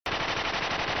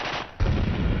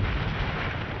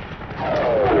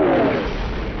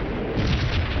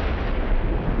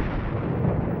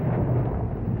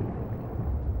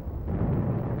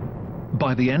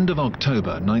By the end of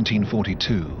October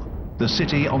 1942, the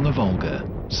city on the Volga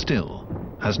still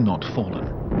has not fallen.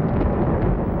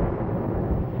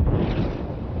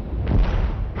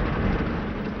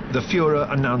 The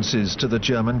Führer announces to the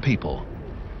German people,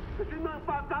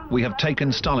 "We have taken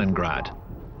Stalingrad.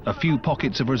 A few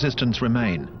pockets of resistance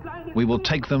remain. We will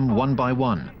take them one by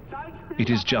one. It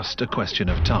is just a question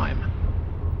of time."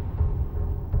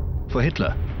 For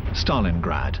Hitler,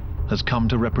 Stalingrad has come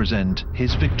to represent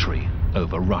his victory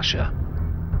over Russia.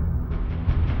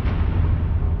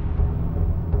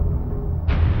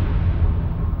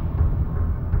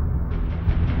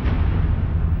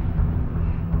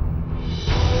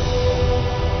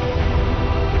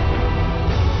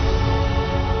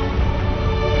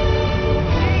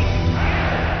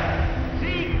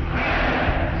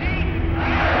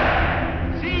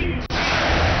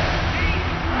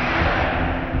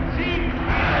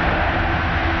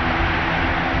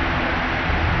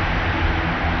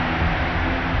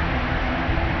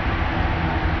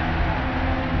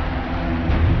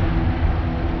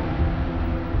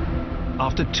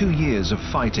 After 2 years of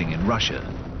fighting in Russia,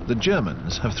 the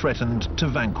Germans have threatened to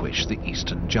vanquish the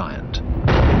Eastern Giant.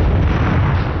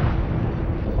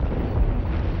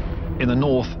 In the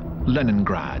north,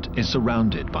 Leningrad is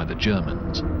surrounded by the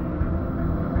Germans.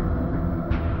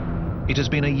 It has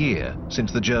been a year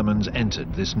since the Germans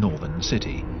entered this northern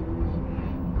city.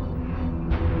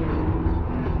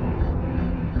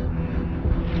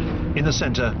 In the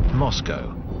center,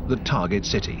 Moscow, the target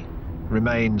city,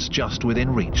 remains just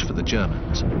within reach for the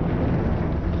Germans.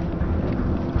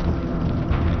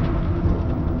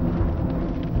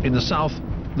 In the south,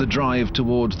 the drive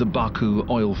towards the Baku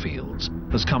oil fields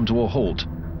has come to a halt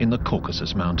in the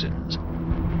Caucasus Mountains.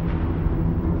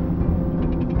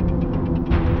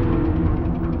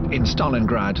 In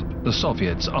Stalingrad, the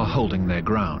Soviets are holding their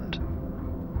ground.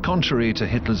 Contrary to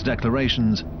Hitler's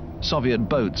declarations, Soviet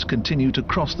boats continue to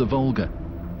cross the Volga,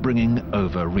 bringing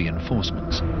over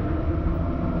reinforcements.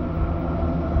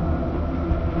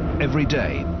 Every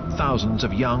day, thousands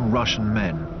of young Russian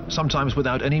men, sometimes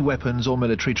without any weapons or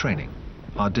military training,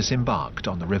 are disembarked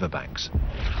on the riverbanks.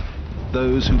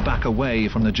 Those who back away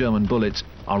from the German bullets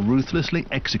are ruthlessly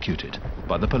executed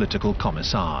by the political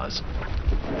commissars.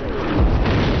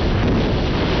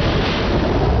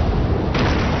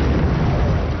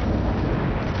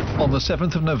 On the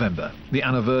 7th of November, the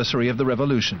anniversary of the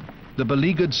revolution, the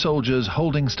beleaguered soldiers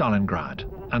holding Stalingrad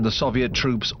and the Soviet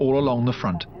troops all along the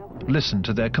front listen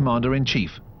to their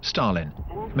commander-in-chief, Stalin,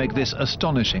 make this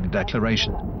astonishing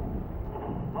declaration.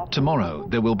 "Tomorrow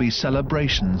there will be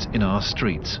celebrations in our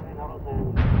streets."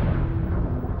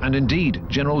 And indeed,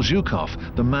 General Zhukov,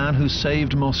 the man who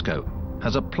saved Moscow,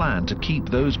 has a plan to keep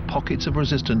those pockets of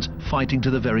resistance fighting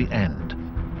to the very end,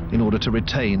 in order to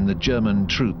retain the German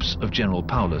troops of General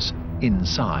Paulus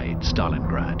inside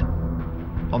Stalingrad.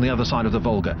 On the other side of the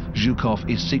Volga, Zhukov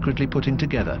is secretly putting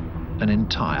together an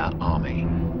entire army.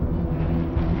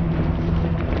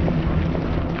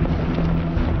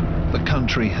 The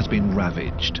country has been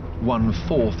ravaged,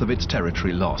 1/4 of its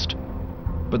territory lost.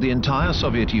 But the entire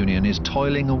Soviet Union is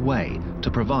toiling away to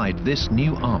provide this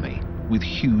new army with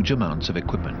huge amounts of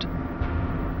equipment.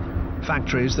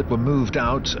 Factories that were moved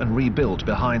out and rebuilt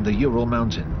behind the Ural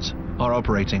Mountains are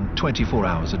operating 24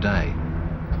 hours a day.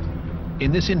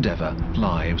 In this endeavor,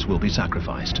 lives will be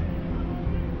sacrificed.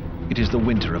 It is the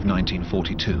winter of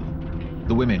 1942.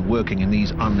 The women working in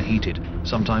these unheated,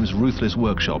 sometimes ruthless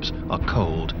workshops are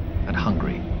cold and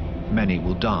hungry. Many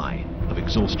will die of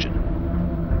exhaustion.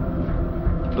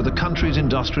 But the country's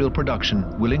industrial production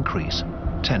will increase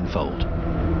tenfold.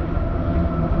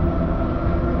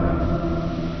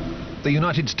 The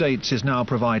United States is now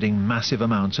providing massive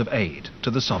amounts of aid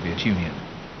to the Soviet Union.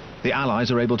 The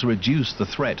Allies are able to reduce the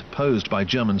threat posed by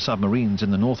German submarines in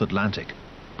the North Atlantic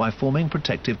by forming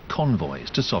protective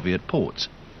convoys to Soviet ports,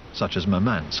 such as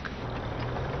Murmansk.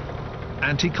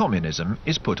 Anti-communism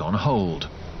is put on hold.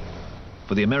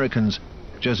 For the Americans,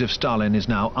 Joseph Stalin is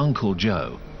now Uncle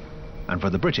Joe, and for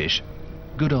the British,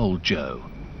 good old Joe.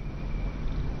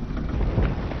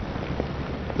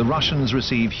 The Russians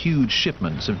receive huge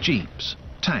shipments of jeeps,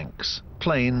 tanks,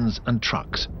 planes and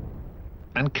trucks,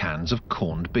 and cans of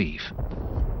corned beef.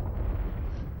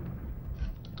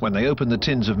 When they open the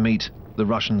tins of meat, the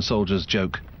Russian soldiers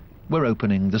joke, "We're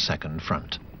opening the second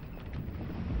front."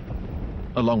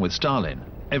 Along with Stalin,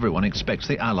 everyone expects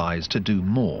the Allies to do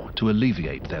more to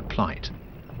alleviate their plight.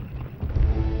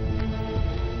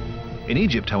 In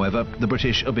Egypt, however, the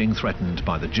British are being threatened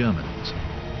by the Germans.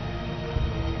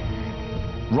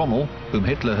 Rommel, whom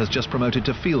Hitler has just promoted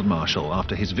to Field Marshal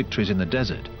after his victories in the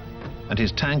desert, and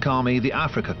his tank army, the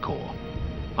Afrika Korps,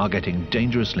 are getting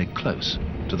dangerously close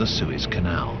to the Suez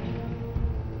Canal.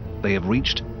 They have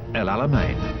reached El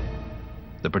Alamein.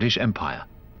 The British Empire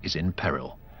is in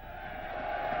peril.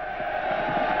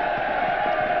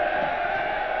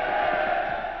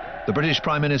 The British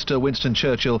Prime Minister Winston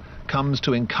Churchill comes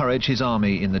to encourage his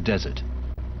army in the desert.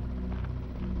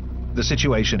 The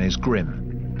situation is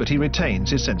grim, but he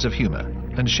retains his sense of humour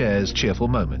and shares cheerful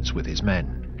moments with his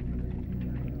men.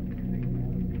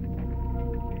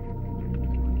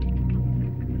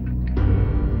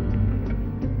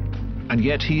 And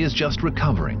yet he is just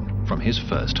recovering from his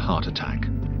first heart attack.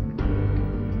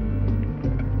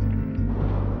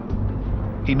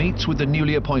 He meets with the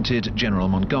newly appointed General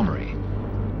Montgomery.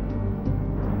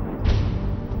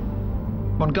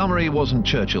 Montgomery wasn't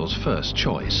Churchill's first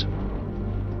choice.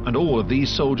 And all of these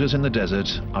soldiers in the desert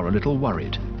are a little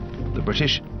worried. The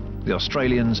British, the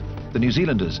Australians, the New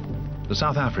Zealanders, the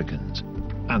South Africans,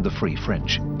 and the Free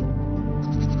French.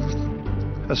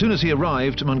 As soon as he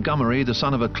arrived, Montgomery, the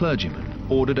son of a clergyman,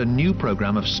 ordered a new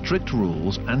program of strict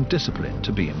rules and discipline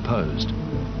to be imposed.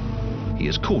 He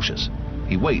is cautious.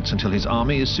 He waits until his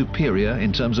army is superior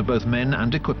in terms of both men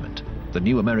and equipment. The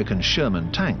new American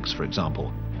Sherman tanks, for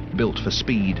example, built for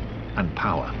speed and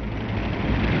power.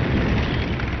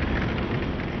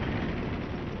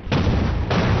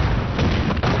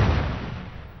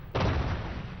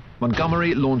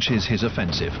 Montgomery launches his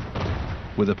offensive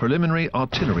with a preliminary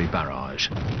artillery barrage,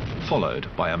 followed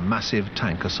by a massive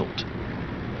tank assault.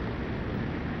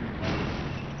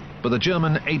 But the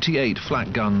German 88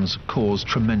 flak guns cause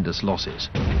tremendous losses.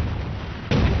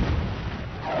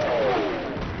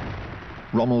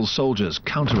 Rommel's soldiers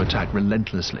counterattack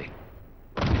relentlessly.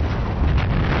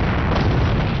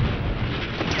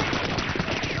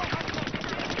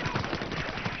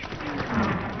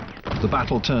 The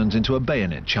battle turns into a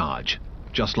bayonet charge,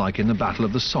 just like in the Battle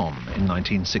of the Somme in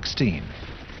 1916,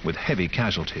 with heavy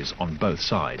casualties on both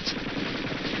sides.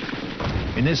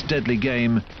 In this deadly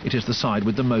game, it is the side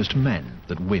with the most men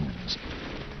that wins.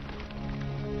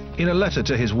 In a letter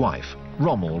to his wife,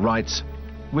 Rommel writes,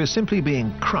 "We're simply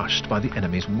being crushed by the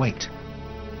enemy's weight."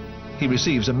 He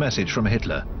receives a message from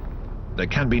Hitler. There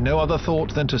can be no other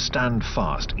thought than to stand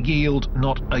fast, yield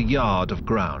not a yard of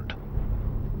ground.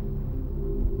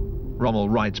 Rommel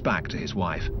writes back to his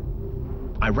wife,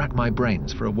 "I rack my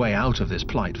brains for a way out of this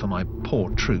plight for my poor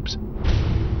troops.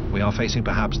 We are facing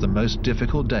perhaps the most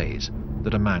difficult days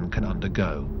that a man can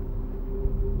undergo."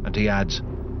 And he adds,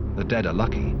 "The dead are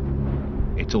lucky.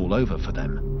 It's all over for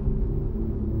them."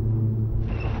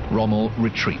 Rommel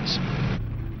retreats.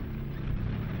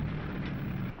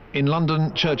 In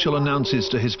London, Churchill announces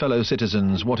to his fellow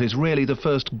citizens what is really the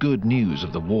first good news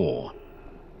of the war.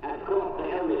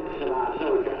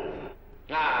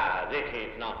 This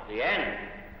is not the end.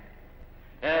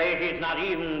 It is not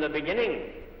even the beginning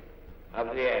of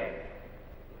the end.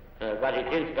 But it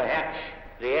is perhaps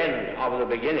the end of the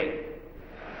beginning.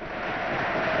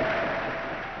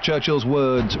 Churchill's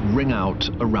words ring out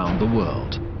around the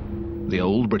world. The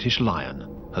old British lion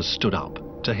has stood up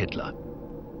to Hitler.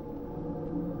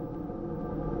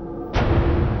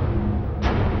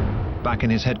 Back in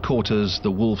his headquarters,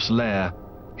 the Wolf's Lair,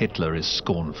 Hitler is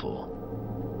scornful.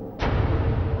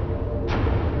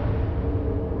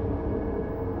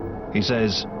 He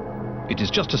says, "It is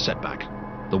just a setback.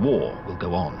 The war will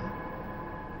go on."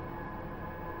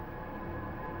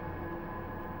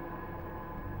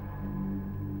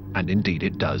 And indeed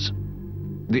it does.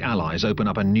 The Allies open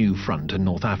up a new front in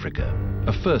North Africa,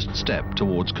 a first step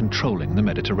towards controlling the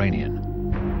Mediterranean.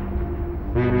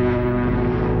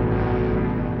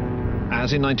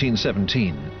 As in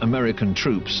 1917, American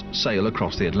troops sail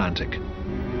across the Atlantic.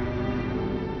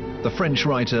 The French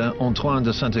writer Antoine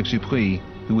de Saint-Exupéry,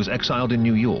 who was exiled in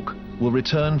New York, will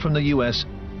return from the US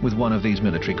with one of these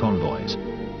military convoys.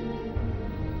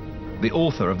 The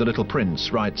author of The Little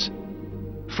Prince writes,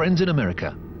 "Friends in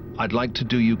America, I'd like to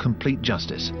do you complete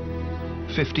justice.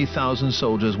 50,000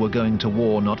 soldiers were going to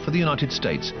war not for the United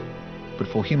States, but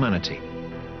for humanity,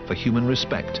 for human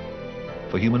respect,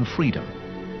 for human freedom,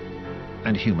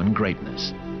 and human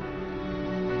greatness."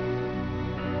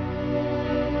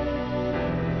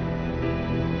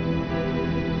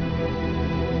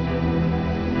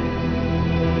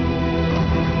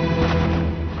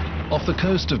 Off the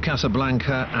coast of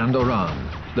Casablanca and Oran,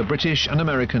 the British and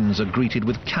Americans are greeted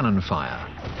with cannon fire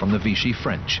from the Vichy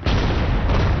French.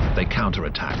 They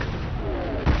counterattack.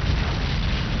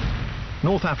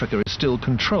 North Africa is still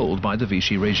controlled by the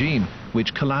Vichy regime,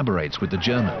 which collaborates with the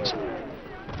Germans.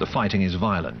 The fighting is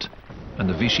violent, and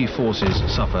the Vichy forces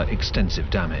suffer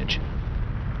extensive damage.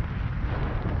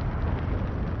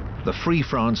 the Free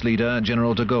France leader,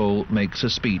 General de Gaulle, makes a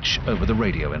speech over the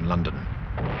radio in London.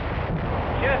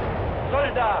 Chers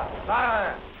soldats,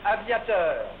 marins,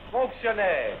 aviateurs,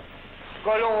 fonctionnaires,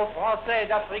 colons français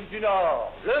d'Afrique du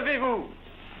Nord, levez-vous,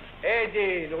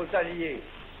 aidez nos alliés,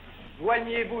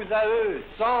 joignez-vous à eux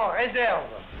sans réserve.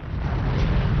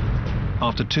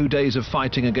 After 2 days of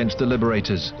fighting against the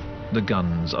liberators, the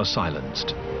guns are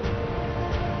silenced.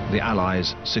 The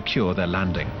Allies secure their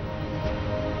landing.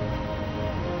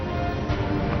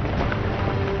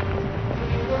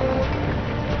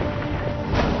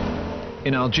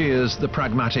 In Algiers, the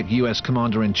pragmatic US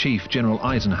Commander-in-Chief, General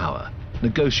Eisenhower,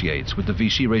 negotiates with the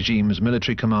Vichy regime's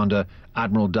military commander,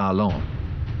 Admiral Darlan.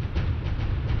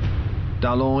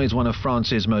 Darlan is one of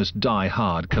France's most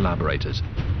die-hard collaborators,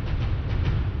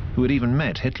 who had even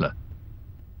met Hitler.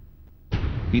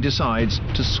 He decides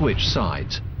to switch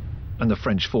sides, and the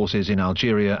French forces in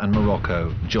Algeria and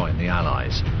Morocco join the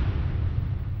Allies.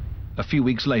 A few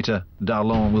weeks later,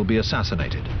 Darlan will be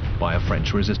assassinated by a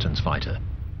French resistance fighter.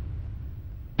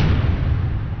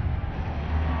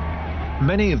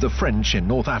 Many of the French in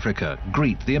North Africa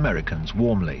greet the Americans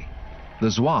warmly. The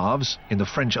Zouaves in the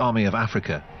French Army of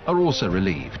Africa are also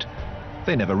relieved.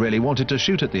 They never really wanted to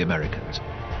shoot at the Americans.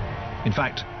 In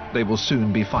fact, they will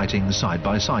soon be fighting side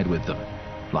by side with them,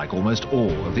 like almost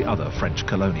all of the other French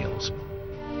colonials.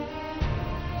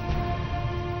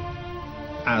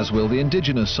 As will the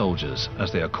indigenous soldiers,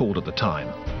 as they are called at the time,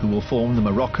 who will form the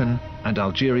Moroccan and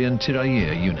Algerian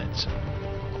tirailleur units.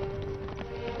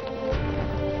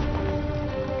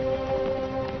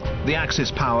 The Axis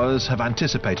powers have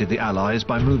anticipated the Allies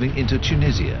by moving into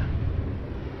Tunisia,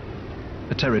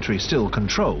 a territory still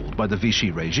controlled by the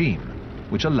Vichy regime,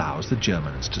 which allows the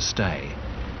Germans to stay.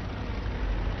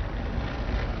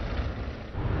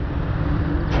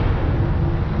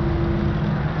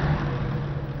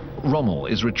 Rommel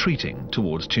is retreating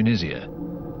towards Tunisia.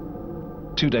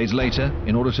 2 days later,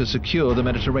 in order to secure the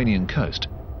Mediterranean coast,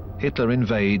 Hitler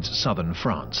invades southern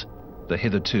France, the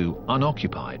hitherto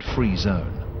unoccupied free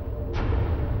zone.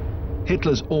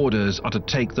 Hitler's orders are to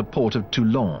take the port of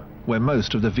Toulon, where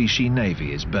most of the Vichy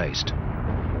navy is based.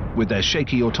 With their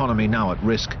shaky autonomy now at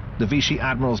risk, the Vichy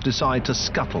admirals decide to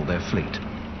scuttle their fleet.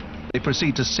 They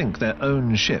proceed to sink their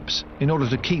own ships in order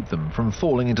to keep them from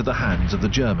falling into the hands of the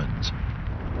Germans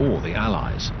or the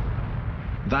Allies.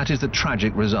 That is the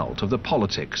tragic result of the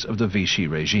politics of the Vichy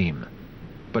regime.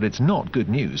 But it's not good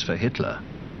news for Hitler.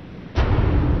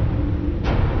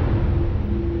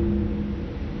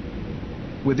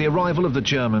 With the arrival of the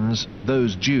Germans,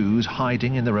 those Jews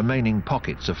hiding in the remaining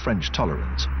pockets of French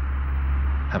tolerance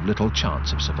have little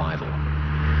chance of survival.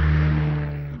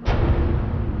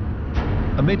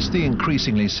 Amidst the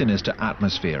increasingly sinister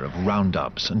atmosphere of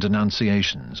roundups and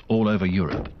denunciations all over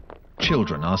Europe,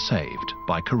 children are saved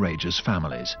by courageous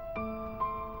families.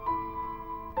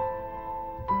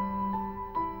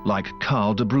 Like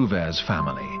Karl de Brouwer's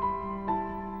family.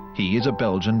 He is a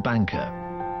Belgian banker.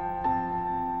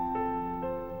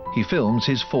 He films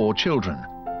his 4 children,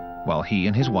 while he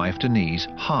and his wife Denise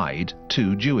hide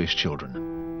 2 Jewish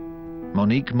children.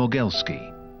 Monique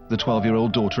Mogelski, the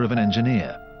 12-year-old daughter of an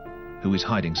engineer, who is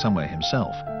hiding somewhere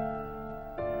himself.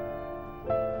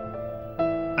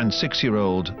 And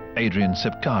 6-year-old Adrian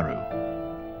Sepkaru.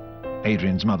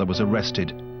 Adrian's mother was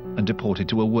arrested and deported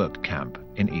to a work camp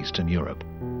in Eastern Europe.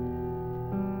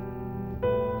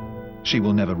 She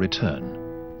will never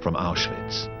return from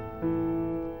Auschwitz.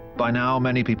 By now,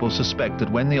 many people suspect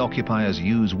that when the occupiers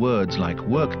use words like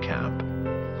work camp,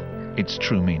 its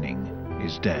true meaning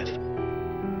is death.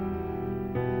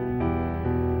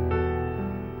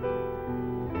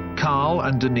 Karl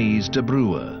and Denise de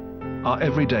Brouwer are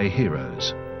everyday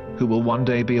heroes who will one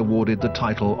day be awarded the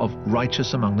title of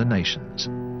Righteous Among the Nations,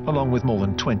 along with more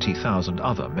than 20,000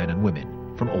 other men and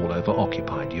women from all over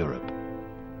occupied Europe.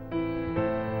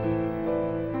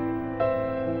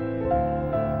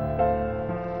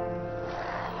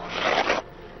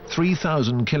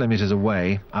 3,000 kilometers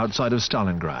away, outside of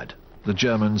Stalingrad, the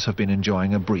Germans have been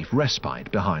enjoying a brief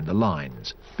respite behind the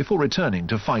lines before returning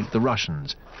to fight the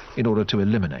Russians in order to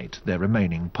eliminate their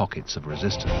remaining pockets of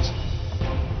resistance.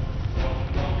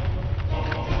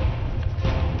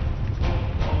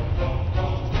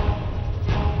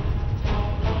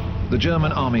 The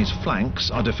German army's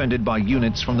flanks are defended by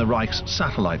units from the Reich's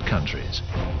satellite countries,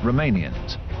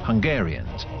 Romanians,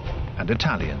 Hungarians, and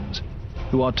Italians,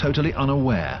 who are totally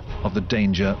unaware of the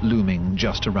danger looming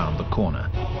just around the corner.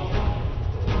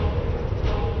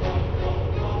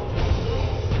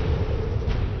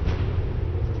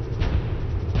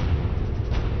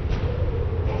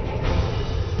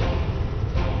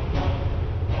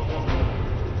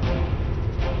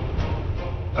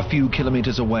 A few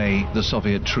kilometers away, the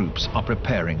Soviet troops are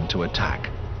preparing to attack.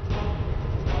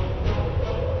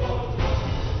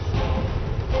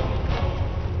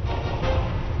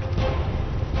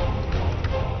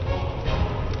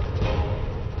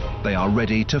 They are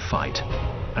ready to fight,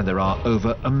 and there are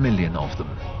over 1 million of them.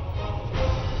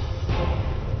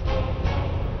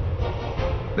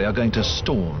 They are going to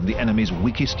storm the enemy's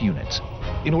weakest units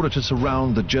in order to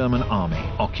surround the German army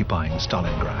occupying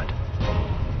Stalingrad.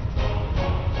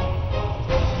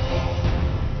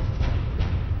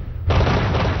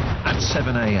 At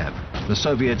 7 a.m., the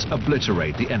Soviets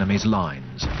obliterate the enemy's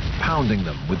lines, pounding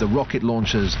them with the rocket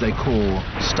launchers they call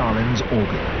Stalin's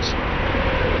organs.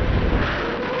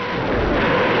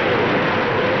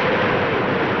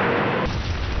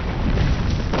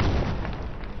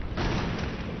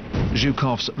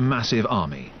 Zhukov's massive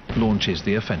army launches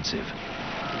the offensive.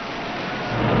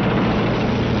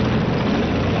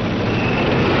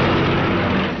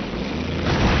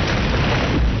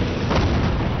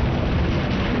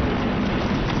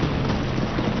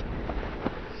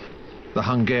 The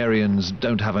Hungarians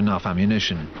don't have enough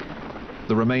ammunition.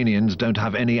 The Romanians don't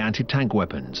have any anti-tank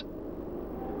weapons.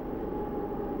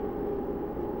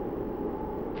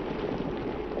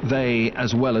 They,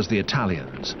 as well as the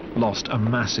Italians, lost a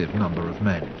massive number of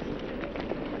men.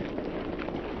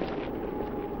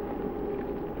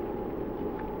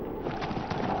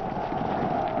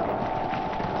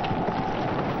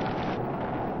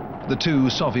 The two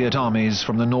Soviet armies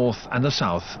from the north and the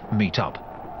south meet up.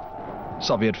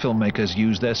 Soviet filmmakers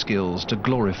use their skills to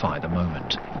glorify the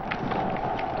moment.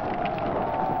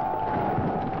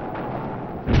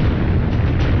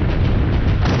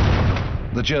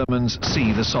 The Germans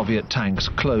see the Soviet tanks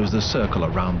close the circle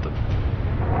around them.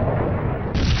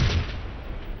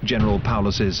 General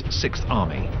Paulus's 6th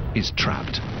Army is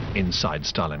trapped inside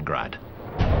Stalingrad.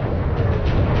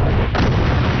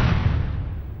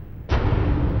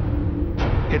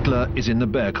 Hitler is in the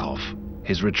Berghof,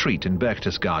 his retreat in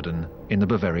Berchtesgaden in the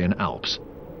Bavarian Alps,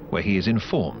 where he is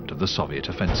informed of the Soviet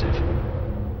offensive.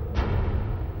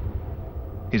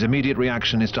 His immediate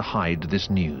reaction is to hide this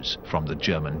news from the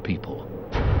German people.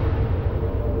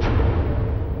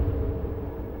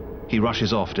 He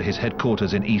rushes off to his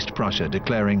headquarters in East Prussia,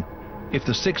 declaring, if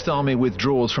the 6th Army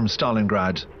withdraws from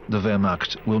Stalingrad, the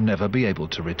Wehrmacht will never be able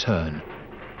to return.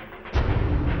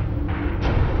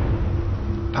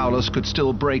 Paulus could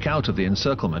still break out of the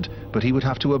encirclement, but he would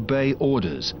have to obey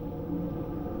orders.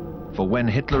 For when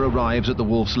Hitler arrives at the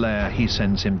Wolf's Lair, he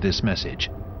sends him this message: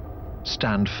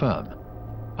 stand firm.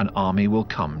 An army will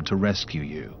come to rescue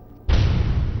you.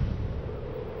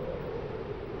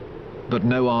 But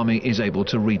no army is able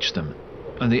to reach them,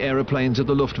 and the aeroplanes of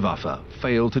the Luftwaffe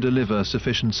fail to deliver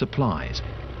sufficient supplies,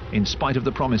 in spite of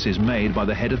the promises made by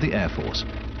the head of the Air Force,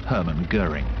 Hermann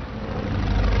Goering.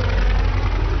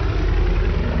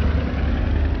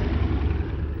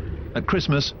 At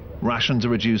Christmas, rations are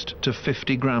reduced to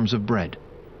 50 grams of bread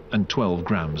and 12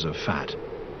 grams of fat.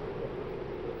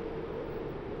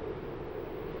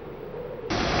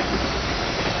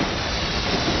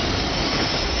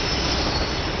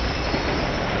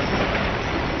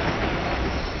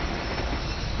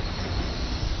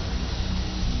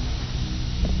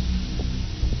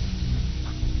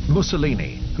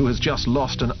 Mussolini, who has just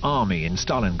lost an army in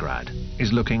Stalingrad,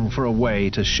 is looking for a way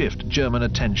to shift German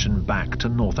attention back to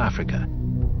North Africa.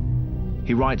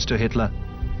 He writes to Hitler,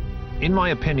 "In my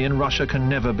opinion, Russia can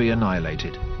never be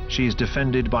annihilated. She is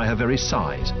defended by her very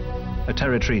size, a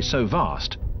territory so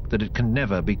vast that it can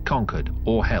never be conquered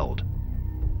or held.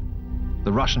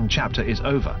 The Russian chapter is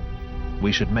over.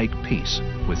 We should make peace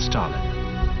with Stalin."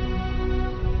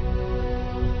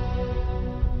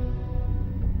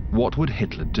 What would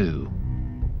Hitler do?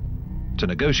 To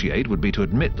negotiate would be to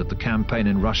admit that the campaign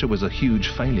in Russia was a huge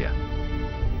failure.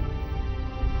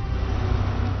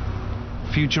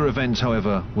 Future events,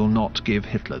 however, will not give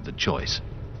Hitler the choice.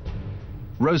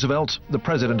 Roosevelt, the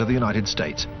President of the United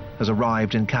States, has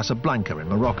arrived in Casablanca in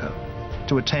Morocco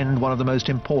to attend one of the most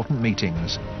important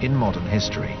meetings in modern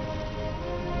history.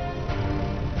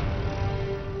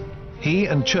 He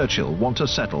and Churchill want to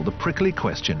settle the prickly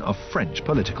question of French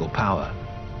political power.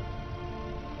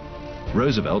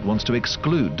 Roosevelt wants to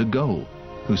exclude de Gaulle,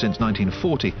 who since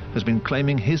 1940 has been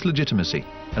claiming his legitimacy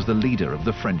as the leader of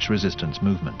the French resistance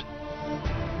movement.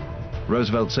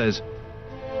 Roosevelt says,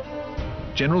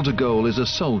 "General de Gaulle is a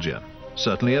soldier,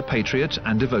 certainly a patriot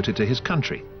and devoted to his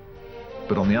country.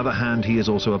 But on the other hand, he is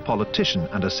also a politician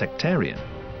and a sectarian,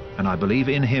 and I believe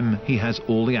in him he has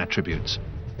all the attributes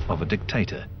of a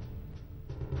dictator."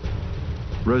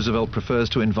 Roosevelt prefers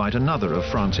to invite another of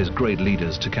France's great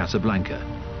leaders to Casablanca,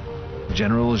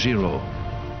 General Giraud.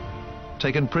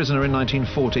 Taken prisoner in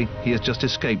 1940, he has just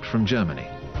escaped from Germany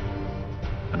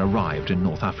and arrived in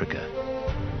North Africa.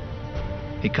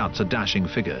 He cuts a dashing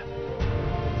figure.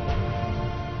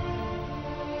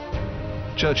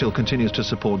 Churchill continues to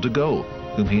support de Gaulle,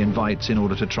 whom he invites in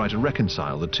order to try to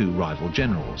reconcile the two rival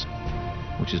generals,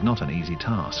 which is not an easy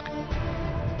task.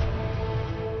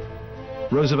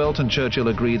 Roosevelt and Churchill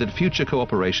agree that future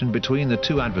cooperation between the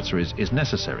two adversaries is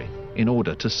necessary in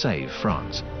order to save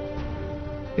France.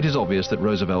 It is obvious that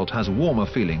Roosevelt has warmer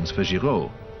feelings for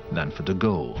Giraud than for de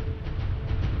Gaulle.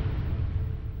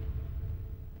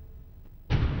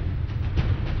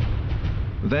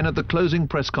 Then at the closing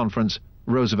press conference,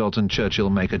 Roosevelt and Churchill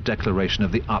make a declaration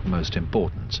of the utmost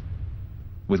importance.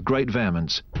 With great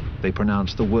vehemence, they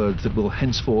pronounce the words that will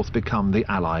henceforth become the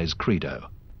Allies' credo: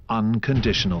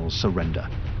 unconditional surrender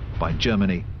by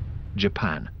Germany,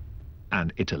 Japan,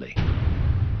 and Italy.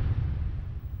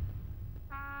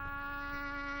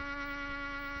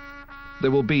 There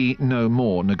will be no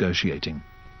more negotiating.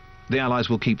 The Allies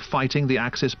will keep fighting the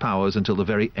Axis powers until the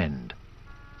very end.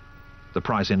 The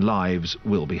price in lives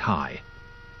will be high,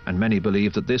 and many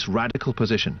believe that this radical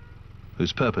position,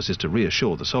 whose purpose is to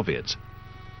reassure the Soviets,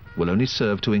 will only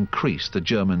serve to increase the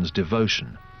Germans'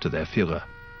 devotion to their Führer.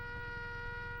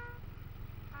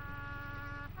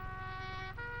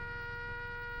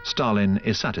 Stalin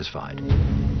is satisfied.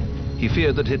 He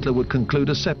feared that Hitler would conclude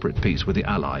a separate peace with the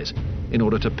Allies in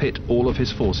order to pit all of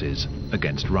his forces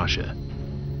against Russia.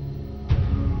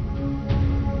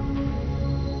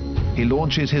 He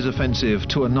launches his offensive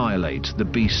to annihilate the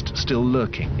beast still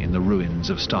lurking in the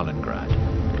ruins of Stalingrad.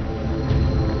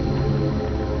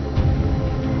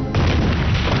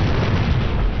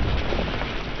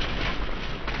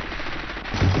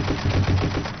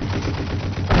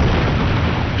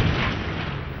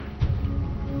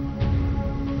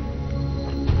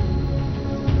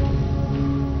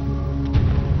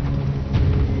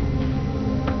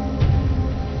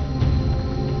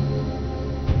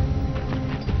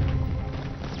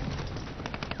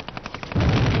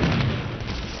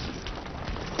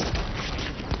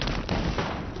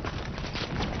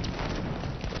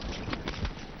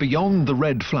 Beyond the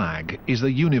red flag is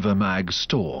the Univermag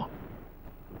store,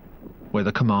 where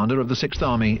the commander of the 6th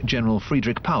Army, General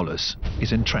Friedrich Paulus,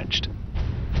 is entrenched.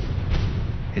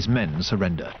 His men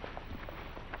surrender.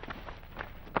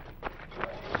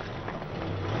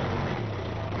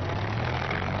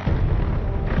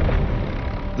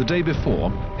 The day before,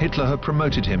 Hitler had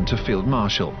promoted him to Field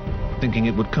Marshal, thinking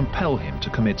it would compel him to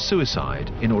commit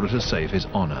suicide in order to save his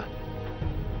honor.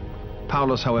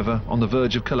 Paulus, however, on the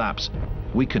verge of collapse,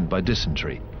 weakened by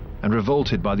dysentery and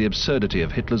revolted by the absurdity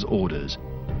of Hitler's orders,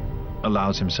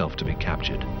 allows himself to be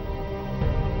captured.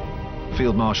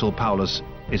 Field Marshal Paulus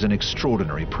is an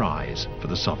extraordinary prize for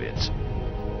the Soviets.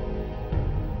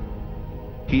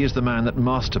 He is the man that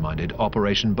masterminded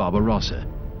Operation Barbarossa,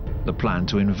 the plan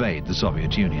to invade the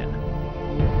Soviet Union.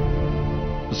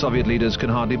 The Soviet leaders can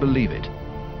hardly believe it.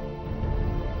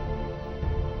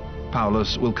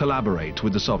 Paulus will collaborate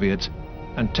with the Soviets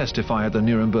and testify at the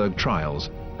Nuremberg trials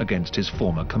against his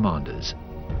former commanders,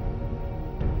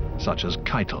 such as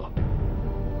Keitel.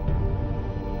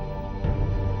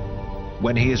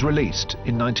 When he is released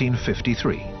in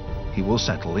 1953, he will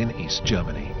settle in East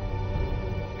Germany.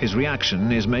 His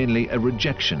reaction is mainly a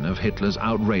rejection of Hitler's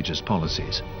outrageous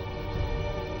policies.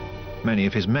 Many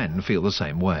of his men feel the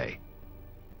same way.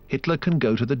 Hitler can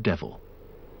go to the devil,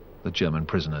 the German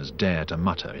prisoners dare to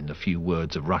mutter in the few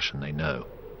words of Russian they know.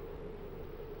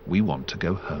 We want to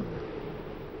go home.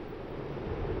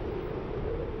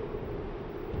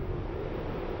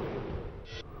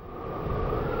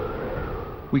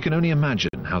 We can only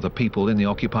imagine how the people in the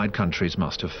occupied countries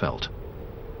must have felt.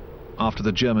 After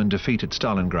the German defeat at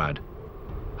Stalingrad,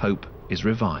 hope is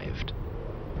revived.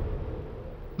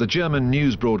 The German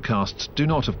news broadcasts do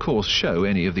not, of course, show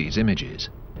any of these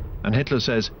images. And Hitler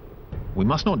says, "We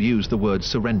must not use the word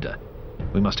surrender.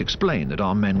 We must explain that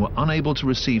our men were unable to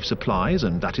receive supplies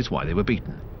and that is why they were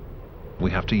beaten.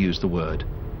 We have to use the word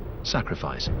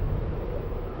sacrifice."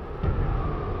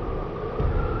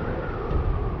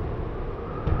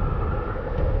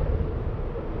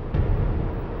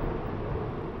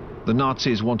 The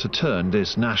Nazis want to turn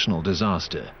this national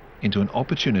disaster into an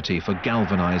opportunity for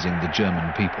galvanizing the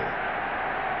German people.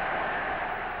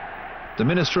 The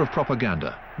Minister of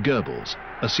Propaganda, Goebbels,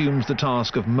 assumes the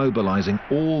task of mobilizing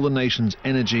all the nation's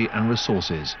energy and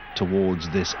resources towards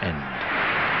this end.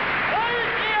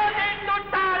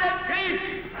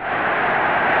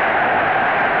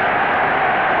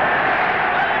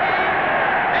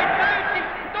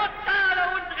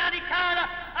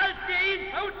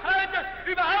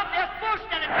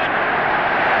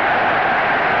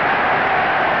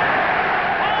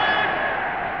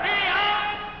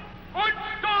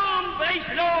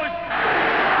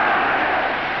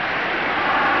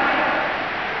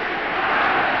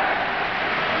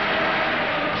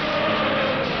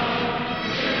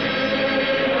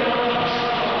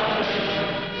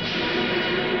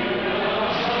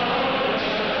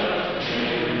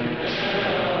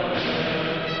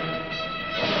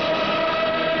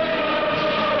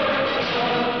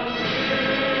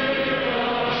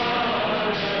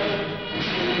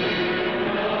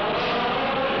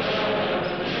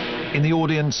 In the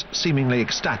audience, seemingly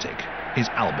ecstatic, is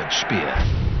Albert Speer.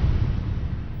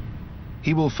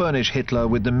 He will furnish Hitler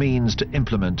with the means to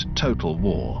implement total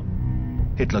war.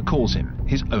 Hitler calls him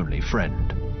his only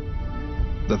friend.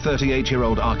 The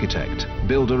 38-year-old architect,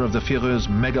 builder of the Führer's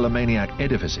megalomaniac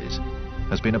edifices,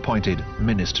 has been appointed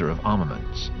Minister of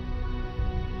Armaments.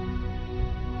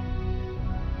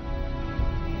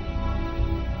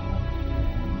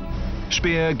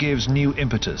 Speer gives new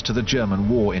impetus to the German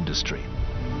war industry.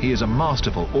 He is a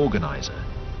masterful organizer,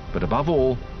 but above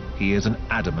all, he is an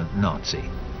adamant Nazi.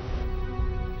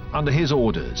 Under his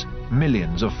orders,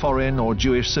 millions of foreign or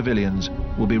Jewish civilians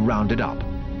will be rounded up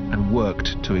and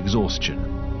worked to exhaustion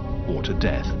or to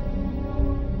death.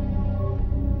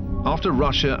 After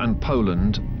Russia and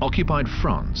Poland, occupied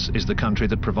France is the country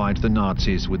that provides the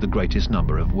Nazis with the greatest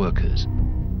number of workers.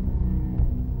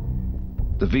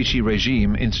 The Vichy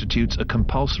regime institutes a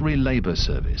compulsory labor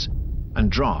service and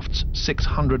drafts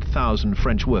 600,000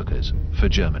 French workers for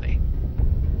Germany.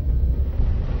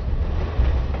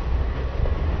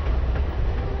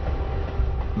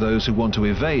 Those who want to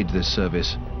evade this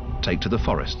service take to the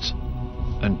forests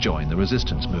and join the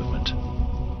resistance movement.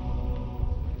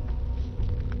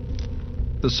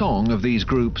 The song of these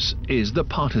groups is the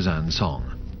partisan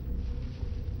song.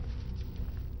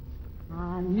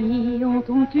 Amis,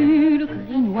 entends-tu le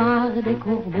cri noir des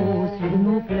corbeaux sur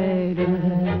nos plaines?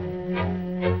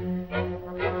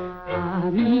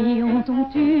 Amis,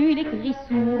 entends-tu les cris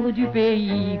sourds du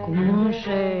pays qu'on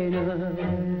enchaîne?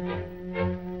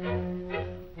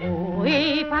 Oh,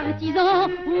 et partisans,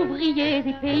 ouvriers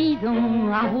et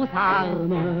paysans, à vos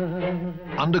armes.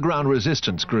 Underground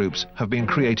resistance groups have been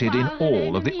created in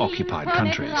all of the occupied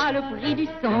countries.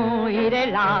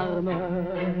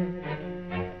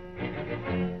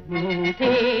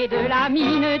 Montez de la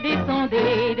mine,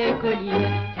 descendez des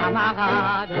collines,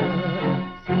 camarades.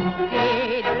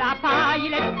 Sortez de la paille,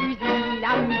 les fusils,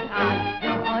 la mitraille,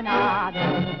 les grenades.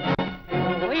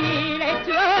 Oui, les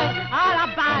tueurs à la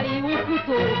balle et au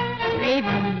couteau, tuez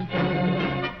vite.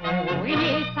 Oui,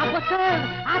 les saboteurs,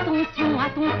 attention à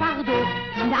ton fardeau,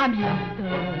 dynamite.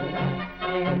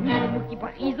 C'est nous qui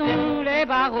brisons les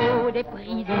barreaux des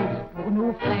prisons pour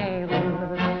nos frères.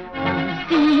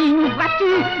 Si nous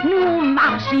battus, nous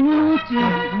marchons, nous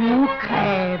tuons, nous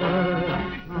crèvent.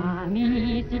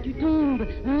 Ami, si tu tombes,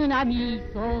 un ami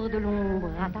sort de l'ombre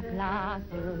à ta place.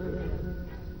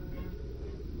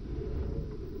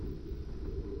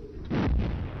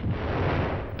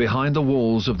 Behind the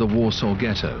walls of the Warsaw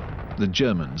Ghetto, the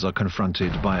Germans are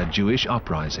confronted by a Jewish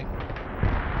uprising.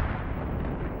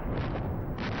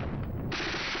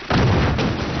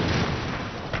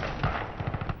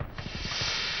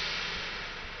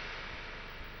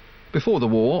 Before the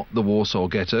war, the Warsaw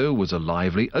Ghetto was a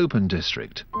lively, open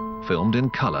district, filmed in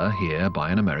color here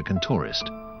by an American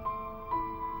tourist.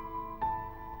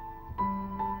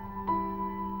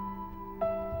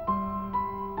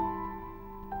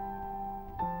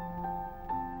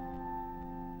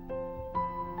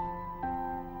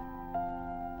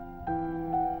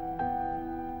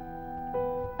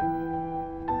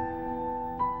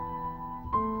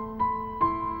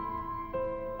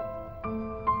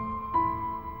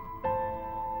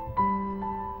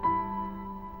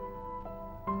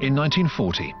 In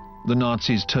 1940, the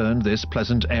Nazis turned this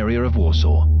pleasant area of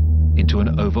Warsaw into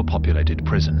an overpopulated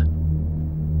prison.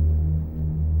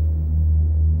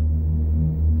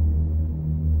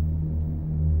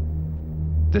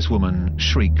 This woman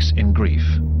shrieks in grief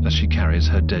as she carries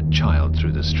her dead child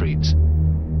through the streets.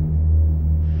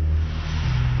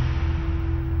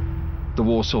 The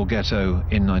Warsaw Ghetto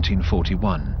in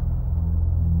 1941.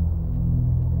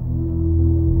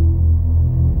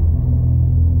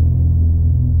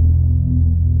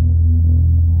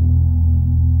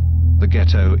 The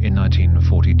ghetto in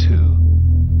 1942.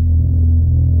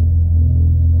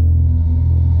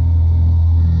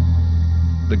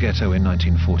 The ghetto in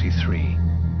 1943.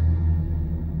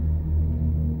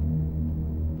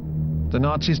 The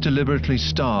Nazis deliberately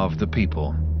starved the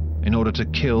people in order to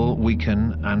kill,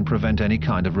 weaken, and prevent any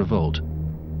kind of revolt.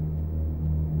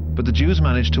 But the Jews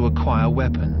managed to acquire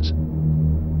weapons,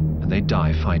 and they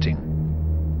die fighting.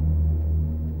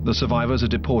 The survivors are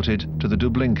deported to the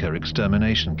Dublinka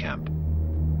extermination camp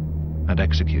and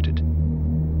executed.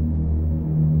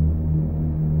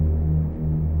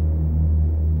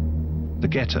 The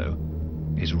ghetto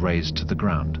is razed to the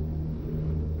ground.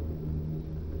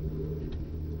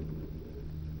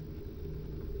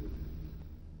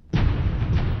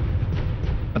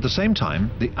 At the same time,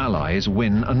 the Allies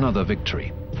win another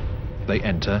victory. They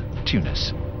enter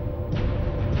Tunis.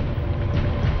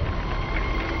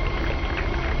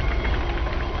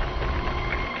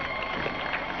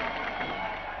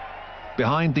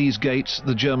 Behind these gates,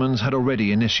 the Germans had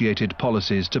already initiated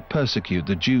policies to persecute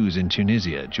the Jews in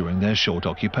Tunisia during their short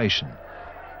occupation.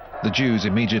 The Jews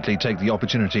immediately take the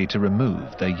opportunity to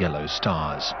remove their yellow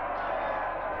stars.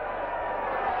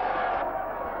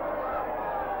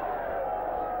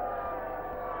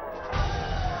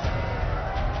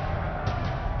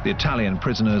 The Italian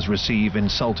prisoners receive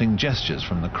insulting gestures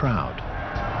from the crowd.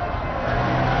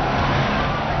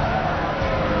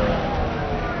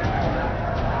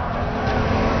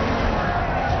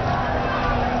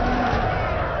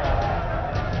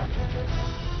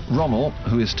 Rommel,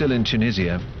 who is still in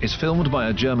Tunisia, is filmed by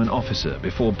a German officer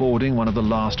before boarding one of the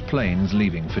last planes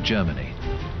leaving for Germany.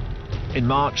 In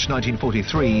March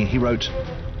 1943, he wrote,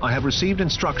 "I have received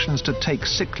instructions to take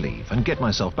sick leave and get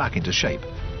myself back into shape.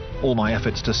 All my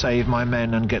efforts to save my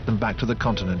men and get them back to the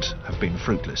continent have been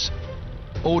fruitless.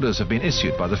 Orders have been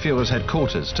issued by the Führer's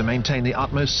headquarters to maintain the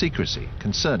utmost secrecy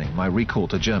concerning my recall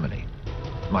to Germany.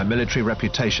 My military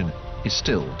reputation is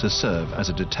still to serve as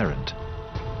a deterrent."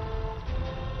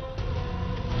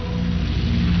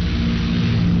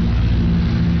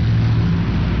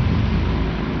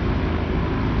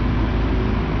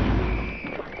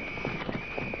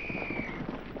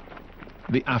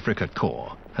 The Afrika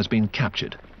Korps has been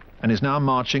captured and is now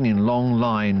marching in long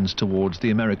lines towards the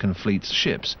American fleet's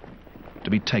ships to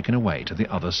be taken away to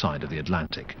the other side of the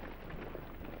Atlantic.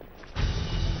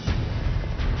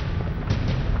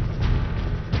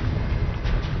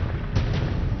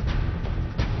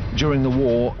 During the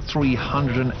war,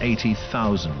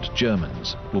 380,000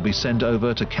 Germans will be sent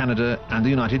over to Canada and the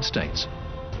United States,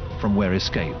 from where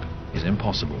escape is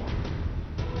impossible.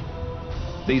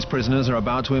 These prisoners are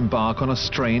about to embark on a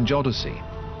strange odyssey.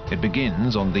 It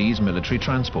begins on these military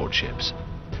transport ships.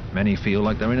 Many feel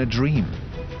like they're in a dream.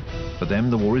 For them,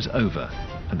 the war is over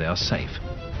and they are safe.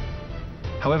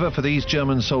 However, for these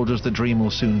German soldiers, the dream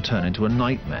will soon turn into a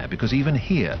nightmare, because even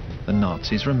here, the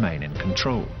Nazis remain in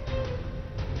control.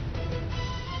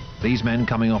 These men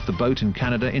coming off the boat in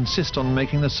Canada insist on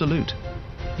making the salute,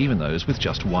 even those with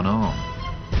just one arm.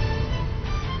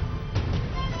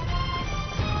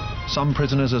 Some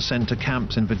prisoners are sent to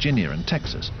camps in Virginia and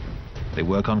Texas. They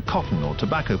work on cotton or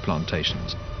tobacco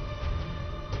plantations.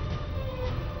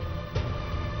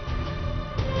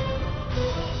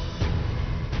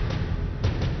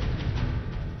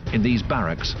 In these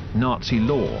barracks, Nazi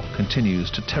law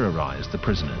continues to terrorize the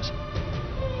prisoners.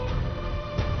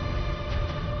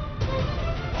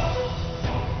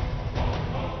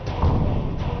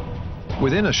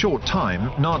 Within a short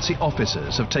time, Nazi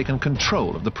officers have taken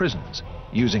control of the prisons,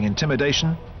 using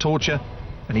intimidation, torture,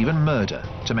 and even murder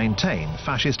to maintain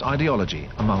fascist ideology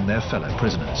among their fellow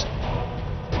prisoners.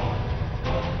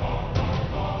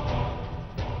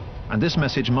 And this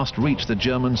message must reach the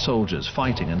German soldiers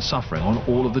fighting and suffering on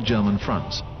all of the German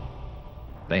fronts.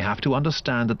 They have to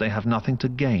understand that they have nothing to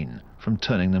gain from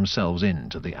turning themselves in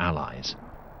to the Allies.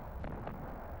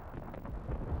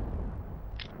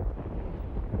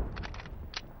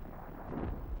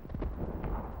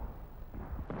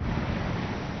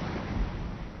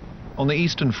 On the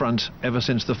Eastern Front, ever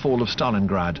since the fall of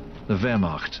Stalingrad, the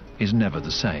Wehrmacht is never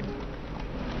the same.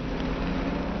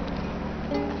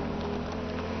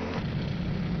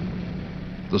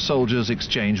 The soldiers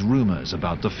exchange rumors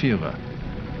about the Führer.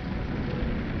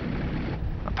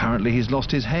 Apparently he's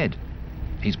lost his head.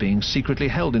 He's being secretly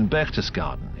held in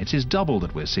Berchtesgaden. It's his double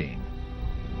that we're seeing.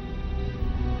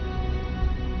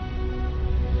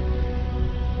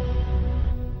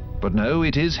 But no,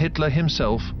 it is Hitler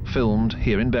himself, filmed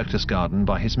here in Berchtesgaden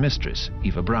by his mistress,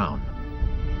 Eva Braun.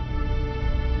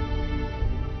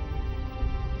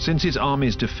 Since his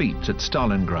army's defeat at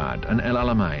Stalingrad and El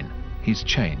Alamein, he's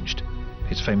changed.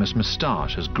 His famous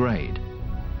moustache has greyed.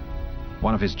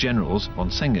 One of his generals,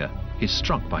 von Senger, is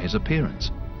struck by his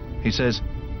appearance. He says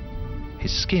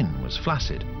his skin was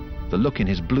flaccid. The look in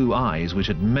his blue eyes, which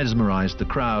had mesmerized the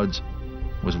crowds,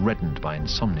 was reddened by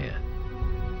insomnia.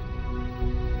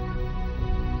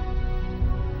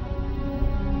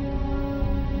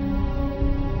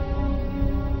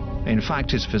 In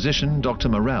fact, his physician, Dr.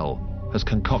 Morell, has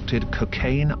concocted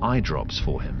cocaine eye drops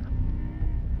for him.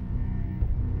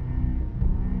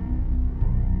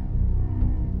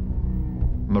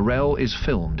 Morell is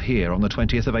filmed here on the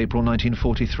 20th of April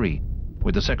 1943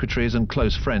 with the secretaries and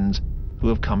close friends who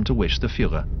have come to wish the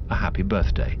Führer a happy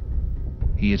birthday.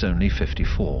 He is only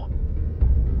 54.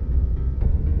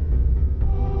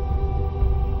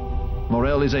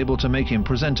 Morell is able to make him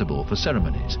presentable for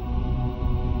ceremonies.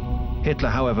 Hitler,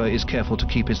 however, is careful to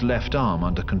keep his left arm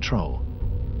under control.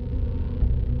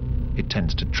 It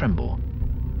tends to tremble.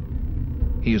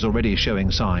 He is already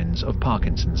showing signs of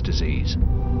Parkinson's disease.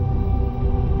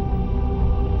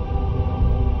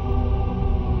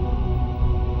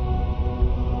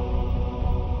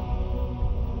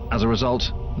 As a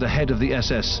result, the head of the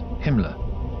SS, Himmler,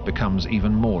 becomes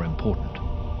even more important.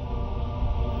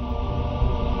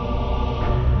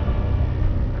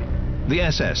 The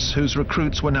SS, whose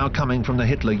recruits were now coming from the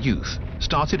Hitler Youth,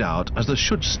 started out as the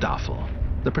Schutzstaffel,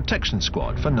 the protection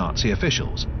squad for Nazi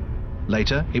officials.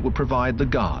 Later, it would provide the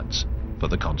guards for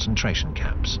the concentration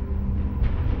camps.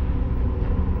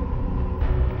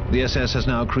 The SS has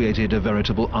now created a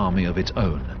veritable army of its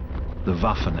own, the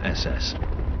Waffen-SS.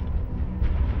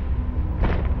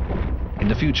 In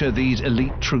the future, these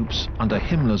elite troops, under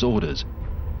Himmler's orders,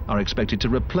 are expected to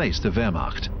replace the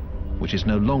Wehrmacht, which is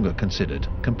no longer considered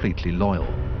completely loyal.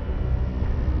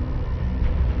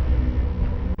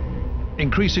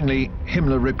 Increasingly,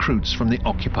 Himmler recruits from the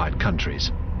occupied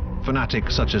countries,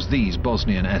 fanatics such as these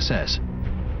Bosnian SS.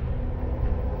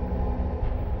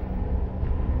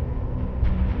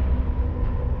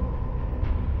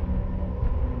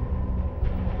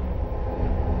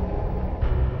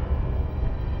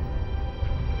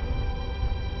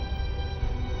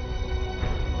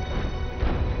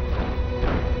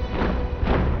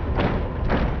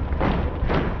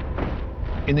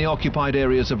 In the occupied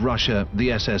areas of Russia,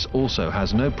 the SS also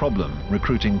has no problem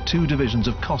recruiting 2 divisions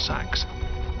of Cossacks,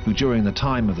 who during the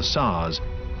time of the Tsars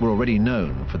were already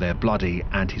known for their bloody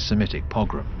anti-Semitic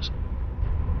pogroms.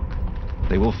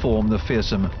 They will form the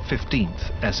fearsome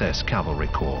 15th SS Cavalry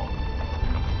Corps.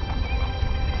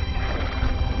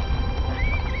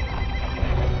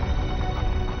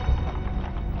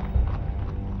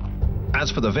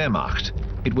 As for the Wehrmacht,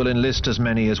 it will enlist as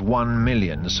many as 1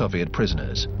 million Soviet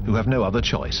prisoners who have no other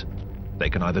choice. They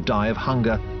can either die of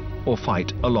hunger or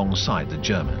fight alongside the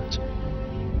Germans.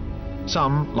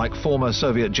 Some, like former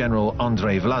Soviet General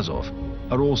Andrei Vlasov,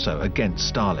 are also against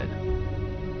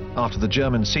Stalin. After the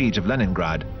German siege of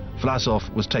Leningrad, Vlasov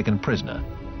was taken prisoner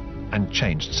and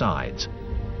changed sides.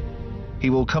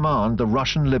 He will command the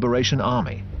Russian Liberation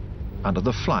Army under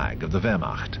the flag of the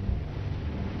Wehrmacht.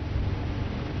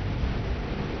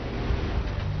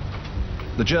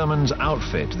 The Germans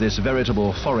outfit this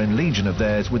veritable foreign legion of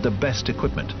theirs with the best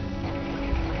equipment,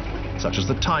 such as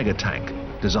the Tiger tank,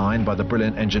 designed by the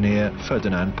brilliant engineer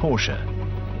Ferdinand Porsche.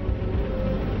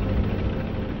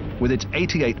 With its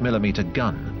 88mm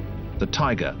gun, the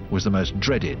Tiger was the most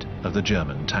dreaded of the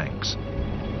German tanks.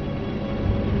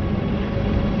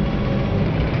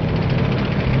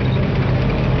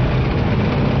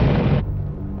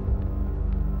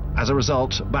 As a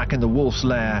result, back in the wolf's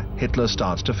lair, Hitler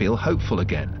starts to feel hopeful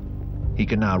again. He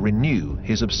can now renew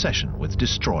his obsession with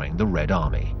destroying the Red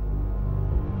Army.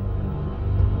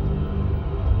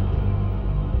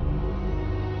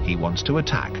 He wants to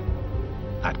attack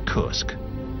at Kursk.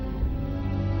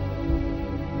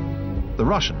 The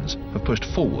Russians have pushed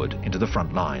forward into the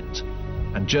front lines,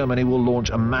 and Germany will launch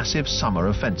a massive summer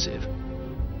offensive,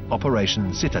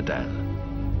 Operation Citadel,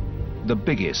 the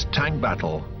biggest tank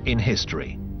battle in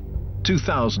history.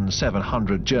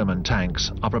 2,700 German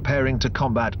tanks are preparing to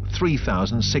combat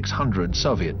 3,600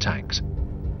 Soviet tanks.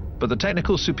 But the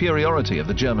technical superiority of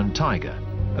the German Tiger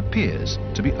appears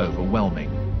to be overwhelming.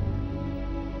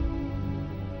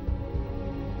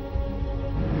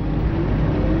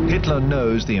 Hitler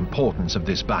knows the importance of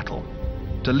this battle.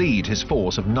 To lead his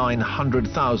force of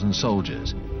 900,000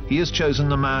 soldiers, he has chosen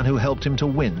the man who helped him to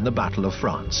win the Battle of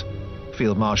France,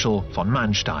 Field Marshal von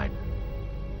Manstein.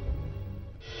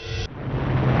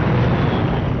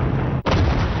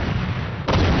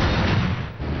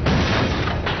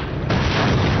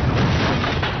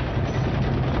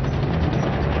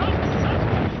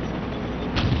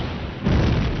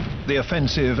 The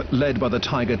offensive, led by the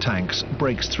Tiger tanks,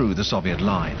 breaks through the Soviet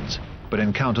lines, but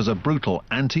encounters a brutal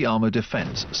anti-armor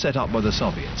defense set up by the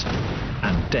Soviets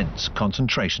and dense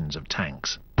concentrations of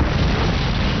tanks.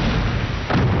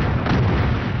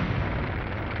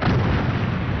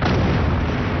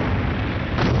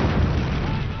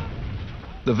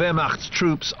 The Wehrmacht's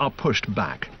troops are pushed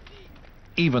back.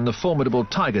 Even the formidable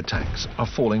Tiger tanks are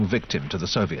falling victim to the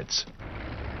Soviets.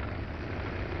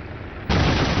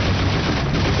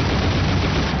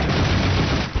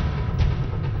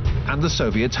 And the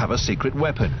Soviets have a secret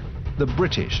weapon. The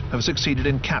British have succeeded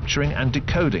in capturing and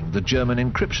decoding the German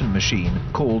encryption machine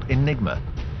called Enigma,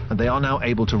 and they are now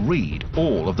able to read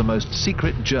all of the most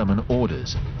secret German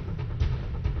orders.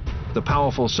 The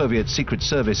powerful Soviet Secret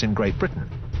Service in Great Britain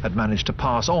had managed to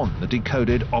pass on the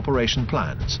decoded operation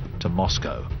plans to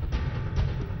Moscow.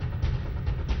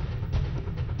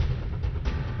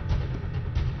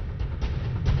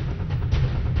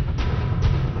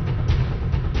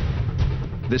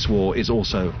 This war is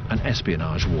also an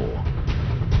espionage war.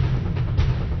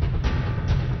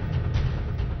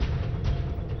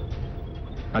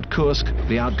 At Kursk,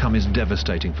 the outcome is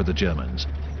devastating for the Germans,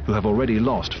 who have already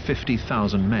lost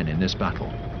 50,000 men in this battle.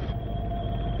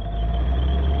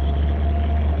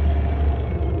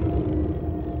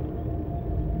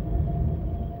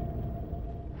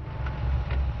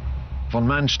 Von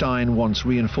Manstein wants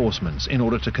reinforcements in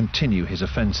order to continue his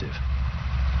offensive.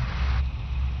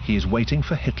 He is waiting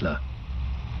for Hitler.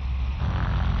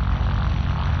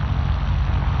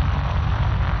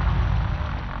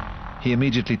 He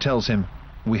immediately tells him,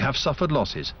 "We have suffered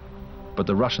losses, but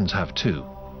the Russians have too,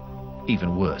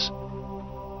 even worse."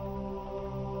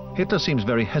 Hitler seems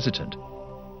very hesitant.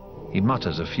 He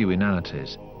mutters a few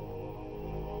inanities.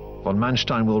 Von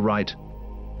Manstein will write,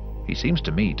 "He seems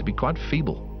to me to be quite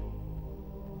feeble."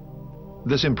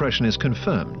 This impression is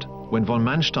confirmed when von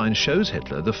Manstein shows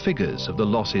Hitler the figures of the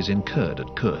losses incurred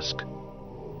at Kursk.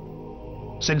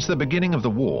 Since the beginning of the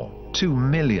war, 2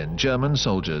 million German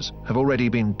soldiers have already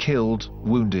been killed,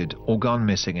 wounded, or gone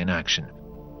missing in action.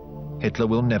 Hitler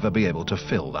will never be able to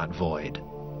fill that void.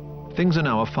 Things are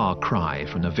now a far cry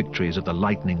from the victories of the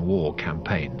Lightning War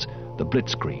campaigns, the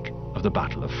Blitzkrieg of the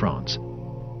Battle of France.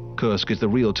 Kursk is the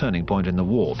real turning point in the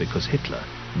war because Hitler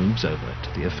moves over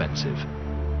to the offensive.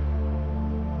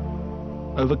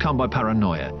 Overcome by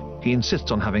paranoia, he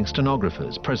insists on having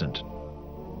stenographers present.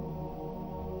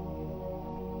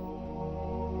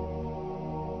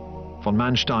 Von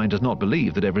Manstein does not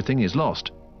believe that everything is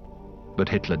lost, but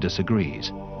Hitler disagrees.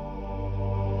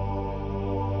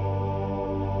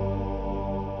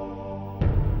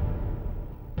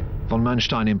 Von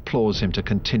Manstein implores him to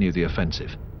continue the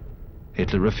offensive.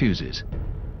 Hitler refuses.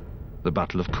 The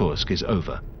Battle of Kursk is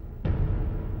over.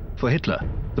 For Hitler,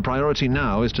 the priority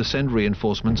now is to send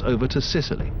reinforcements over to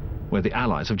Sicily, where the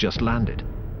Allies have just landed.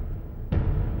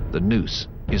 The noose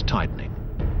is tightening.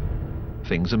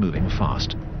 Things are moving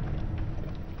fast.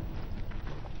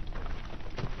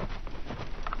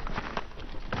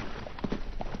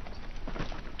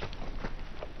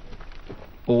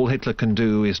 All Hitler can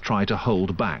do is try to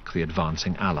hold back the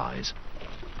advancing Allies.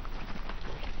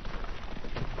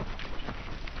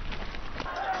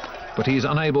 But he is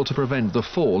unable to prevent the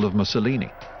fall of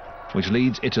Mussolini, which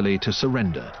leads Italy to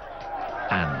surrender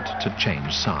and to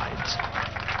change sides.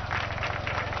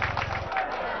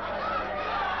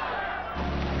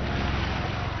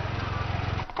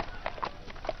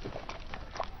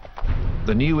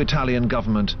 The new Italian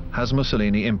government has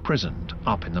Mussolini imprisoned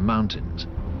up in the mountains.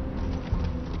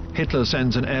 Hitler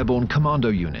sends an airborne commando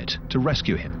unit to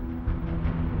rescue him.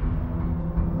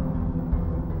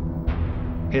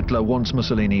 Hitler wants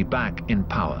Mussolini back in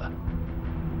power.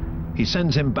 He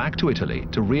sends him back to Italy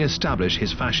to re-establish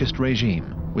his fascist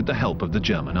regime with the help of the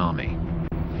German army.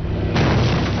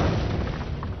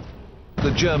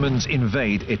 The Germans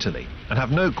invade Italy and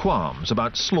have no qualms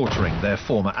about slaughtering their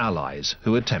former allies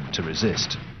who attempt to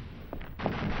resist.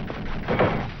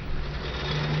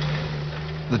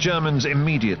 The Germans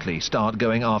immediately start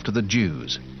going after the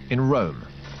Jews in Rome,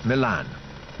 Milan,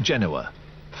 Genoa,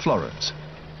 Florence,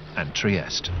 and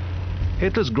Trieste.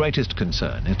 Hitler's greatest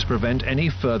concern is to prevent any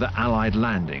further Allied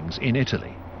landings in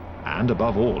Italy, and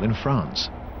above all in France.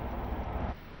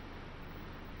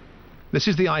 This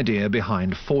is the idea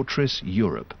behind Fortress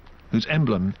Europe, whose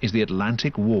emblem is the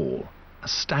Atlantic Wall, a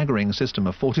staggering system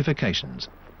of fortifications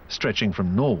stretching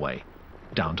from Norway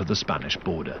down to the Spanish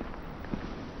border.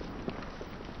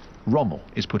 Rommel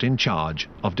is put in charge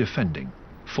of defending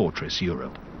Fortress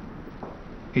Europe.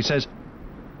 He says,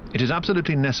 "It is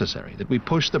absolutely necessary that we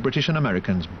push the British and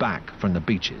Americans back from the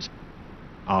beaches.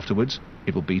 Afterwards,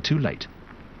 it will be too late.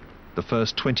 The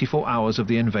first 24 hours of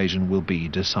the invasion will be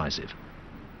decisive.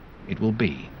 It will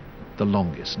be the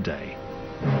longest day."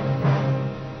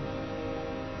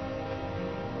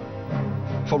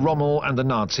 For Rommel and the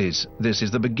Nazis, this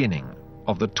is the beginning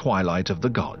of the twilight of the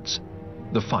gods,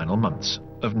 the final months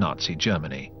of Nazi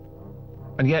Germany.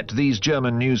 And yet these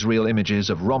German newsreel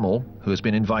images of Rommel, who has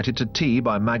been invited to tea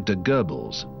by Magda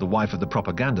Goebbels, the wife of the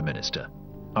propaganda minister,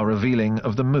 are revealing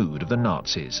of the mood of the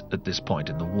Nazis at this point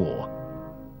in the war.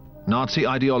 Nazi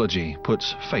ideology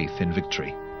puts faith in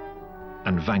victory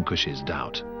and vanquishes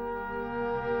doubt.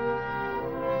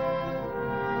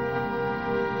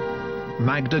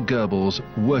 Magda Goebbels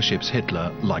worships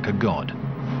Hitler like a god,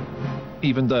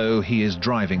 even though he is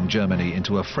driving Germany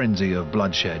into a frenzy of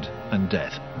bloodshed and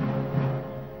death.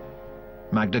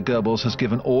 Magda Goebbels has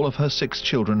given all of her 6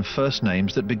 children first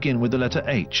names that begin with the letter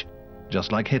H,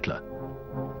 just like Hitler.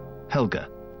 Helga,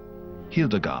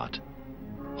 Hildegard,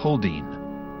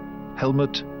 Holdine,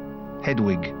 Helmut,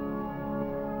 Hedwig,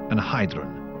 and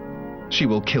Heidrun. She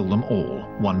will kill them all,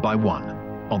 one by one,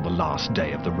 on the last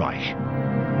day of the Reich.